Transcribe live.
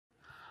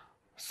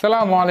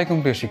আসসালামু আলাইকুম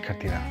প্রিয়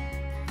শিক্ষার্থীরা,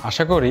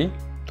 আশা করি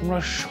তোমরা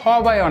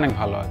সবাই অনেক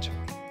ভালো আছো।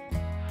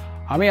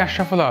 আমি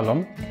Ashraful Alam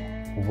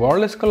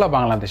world school of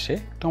বাংলাদেশে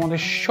তোমাদের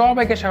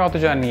সবাইকে স্বাগত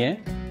জানিয়ে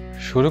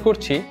শুরু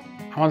করছি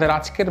আমাদের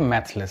আজকের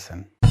ম্যাথ লেসন।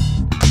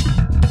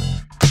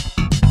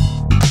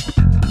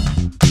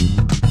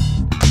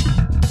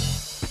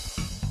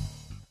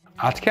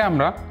 আজকে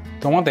আমরা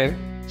তোমাদের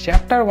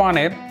চ্যাপ্টার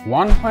 1-এর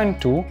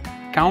 1.2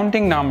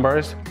 কাউন্টিং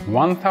নাম্বারস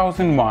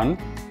 1001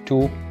 to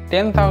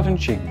 10,000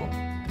 শিখব।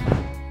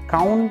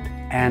 Count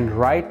and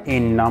right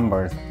in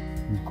numbers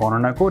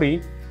গণনা করি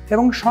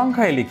এবং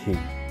সংখ্যায় লিখি।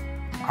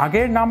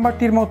 আগের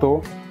নাম্বারটির মতো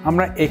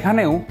আমরা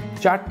এখানেও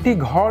চারটি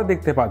ঘর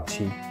দেখতে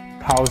পাচ্ছি,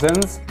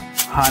 thousands,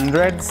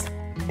 hundreds,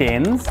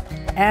 tense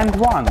and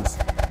once.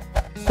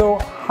 So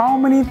how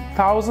many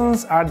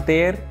thousands আর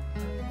দেয়ার?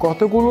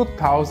 কতগুলো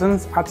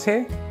থাউজেন্ডস আছে?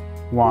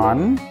 1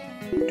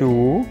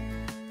 2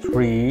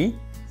 3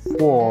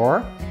 4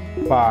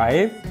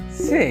 5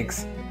 6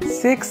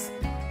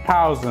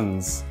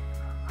 6,000s.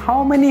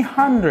 How many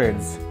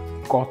hundreds?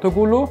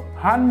 কতগুলো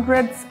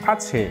hundreds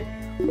আছে?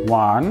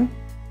 1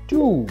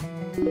 2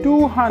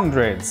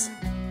 200s.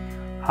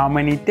 How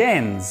many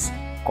tens?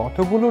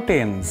 কতগুলো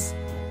tens?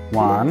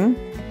 1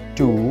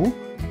 2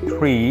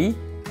 3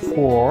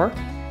 4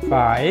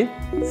 5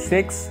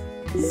 6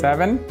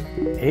 7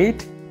 8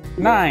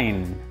 9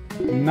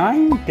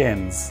 9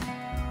 tens.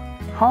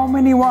 How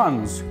many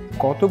ones?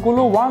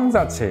 কতগুলো ones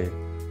আছে?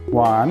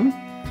 1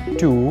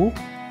 2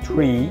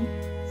 3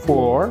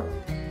 4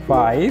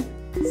 5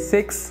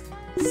 6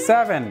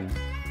 7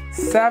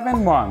 7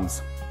 ones.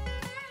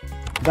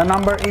 The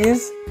number is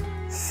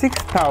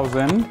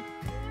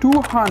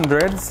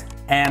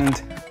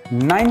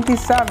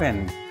 6,297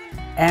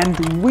 and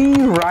we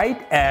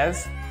write as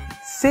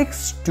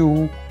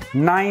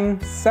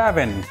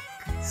 6297.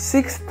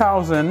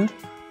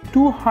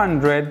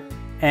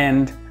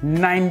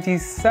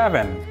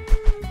 6,297.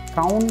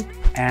 Count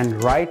and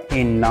write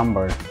in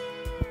numbers.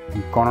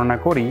 গণনা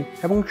করি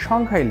এবং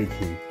সংখ্যায়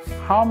লিখি।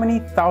 How many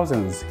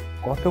thousands?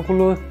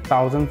 কতগুলো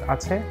thousands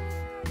আছে?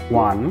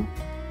 1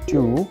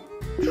 2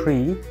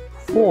 3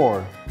 4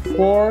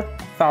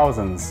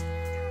 4,000s.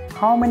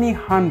 How many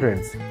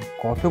hundreds?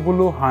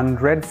 কতগুলো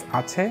hundreds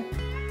আছে?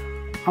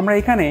 আমরা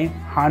এখানে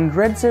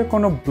hundreds এর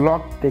কোনো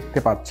ব্লক দেখতে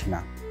পাচ্ছি না,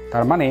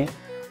 তার মানে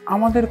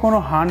আমাদের কোনো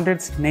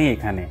hundreds নেই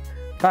এখানে,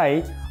 তাই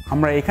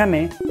আমরা এখানে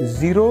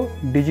 0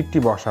 ডিজিটটি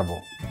বসাবো।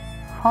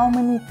 How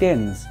many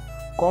tens?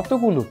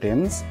 কতগুলো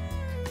tens?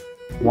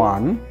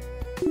 1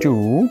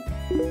 2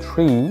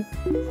 3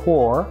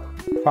 4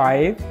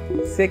 5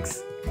 6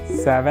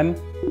 7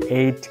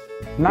 8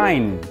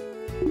 9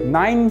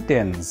 9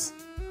 tens.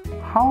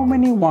 How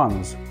many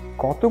ones?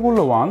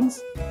 কতগুলো ones?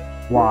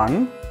 1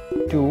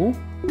 2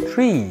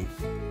 3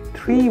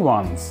 3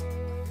 ones.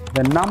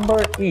 The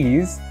number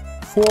is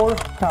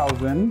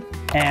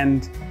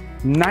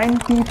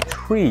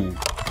 4,093.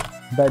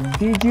 The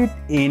digit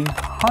in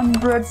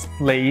hundreds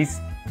place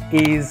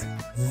is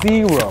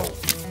 0.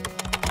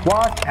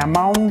 What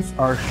amounts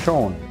are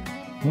shown?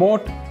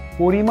 মোট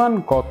পরিমাণ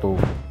কত?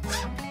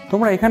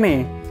 তোমরা এখানে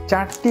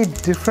চারটি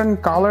ডিফারেন্ট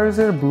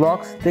কালার্সের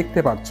ব্লকস দেখতে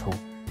পাচ্ছ।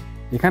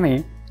 এখানে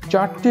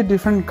চারটি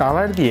ডিফারেন্ট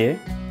কালার দিয়ে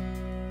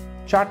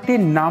চারটি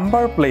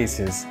নাম্বার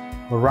প্লেসেস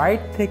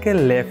রাইট থেকে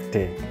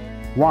লেফটে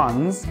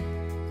ওয়ান্স,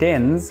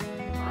 টেন্স,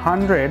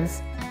 হান্ড্রেডস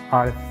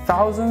আর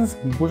থাউজেন্ডস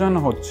বোঝানো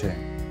হচ্ছে।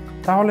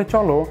 তাহলে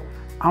চলো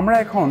আমরা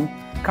এখন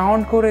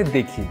কাউন্ট করে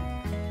দেখি।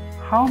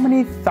 হাউ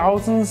মেনি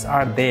থাউজেন্ডস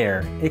আর দেয়ার?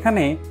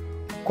 এখানে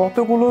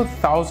কতগুলো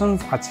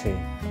থাউজেন্ডস আছে?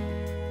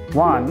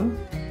 1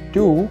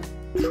 2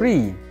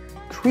 3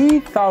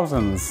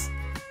 3,000s.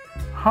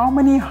 How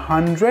many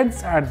hundreds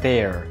are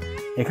there?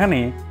 এখানে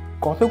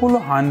কতগুলো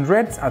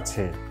hundreds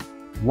আছে?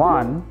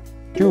 1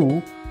 2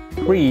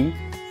 3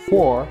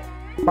 4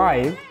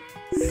 5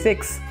 6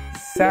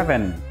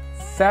 7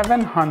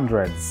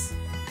 700s.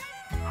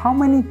 How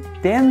many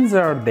tens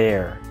are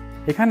there?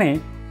 এখানে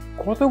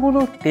কতগুলো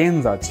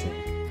tens আছে?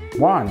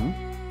 1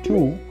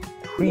 2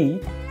 3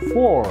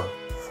 4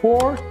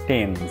 4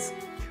 tens.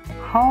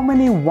 How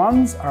many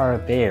ones are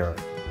there?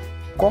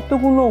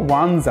 কতগুলো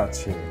ones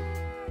আছে?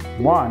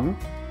 1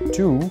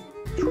 2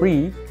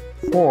 3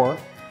 4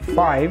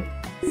 5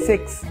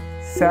 6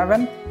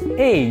 7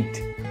 8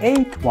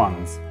 8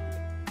 ones.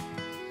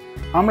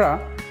 আমরা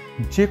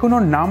যে কোনো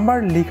নাম্বার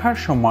লেখার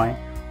সময়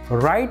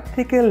রাইট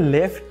থেকে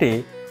লেফটে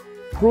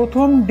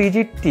প্রথম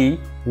ডিজিটটি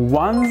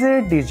ওয়ানসের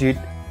ডিজিট,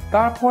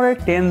 তারপরে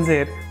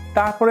টেন্সের,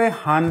 তারপরে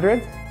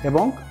হান্ড্রেড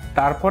এবং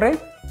তারপরে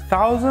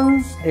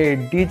থাউজেন্ডস এর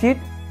ডিজিট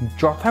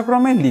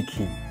যথাক্রমে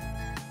লিখি।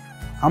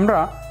 আমরা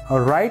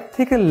রাইট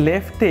থেকে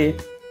লেফটে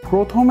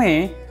প্রথমে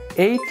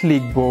 8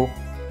 লিখব,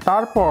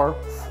 তারপর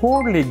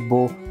 4 লিখব,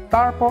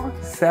 তারপর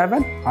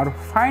 7 আর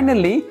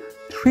ফাইনালি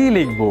 3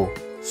 লিখব।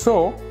 So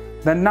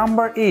the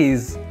number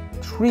is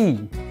 3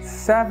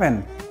 7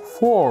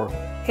 4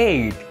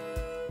 8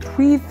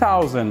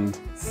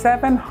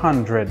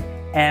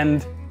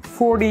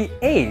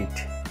 3,748।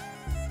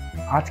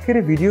 আজকের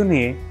ভিডিও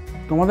নিয়ে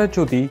তোমাদের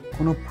যদি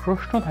কোনো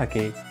প্রশ্ন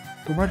থাকে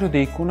তোমরা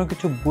যদি কোনো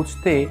কিছু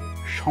বুঝতে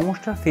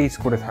সমস্যা ফেস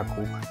করে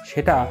থাকো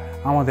সেটা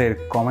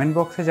আমাদের কমেন্ট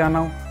বক্সে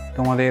জানাও।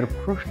 তোমাদের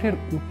প্রশ্নের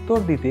উত্তর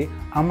দিতে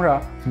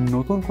আমরা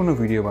নতুন কোনো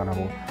ভিডিও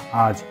বানাবো।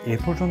 আজ এ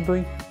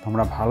পর্যন্তই।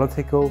 তোমরা ভালো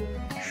থেকো,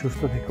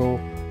 সুস্থ থেকো।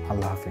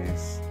 আল্লাহ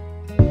হাফেজ।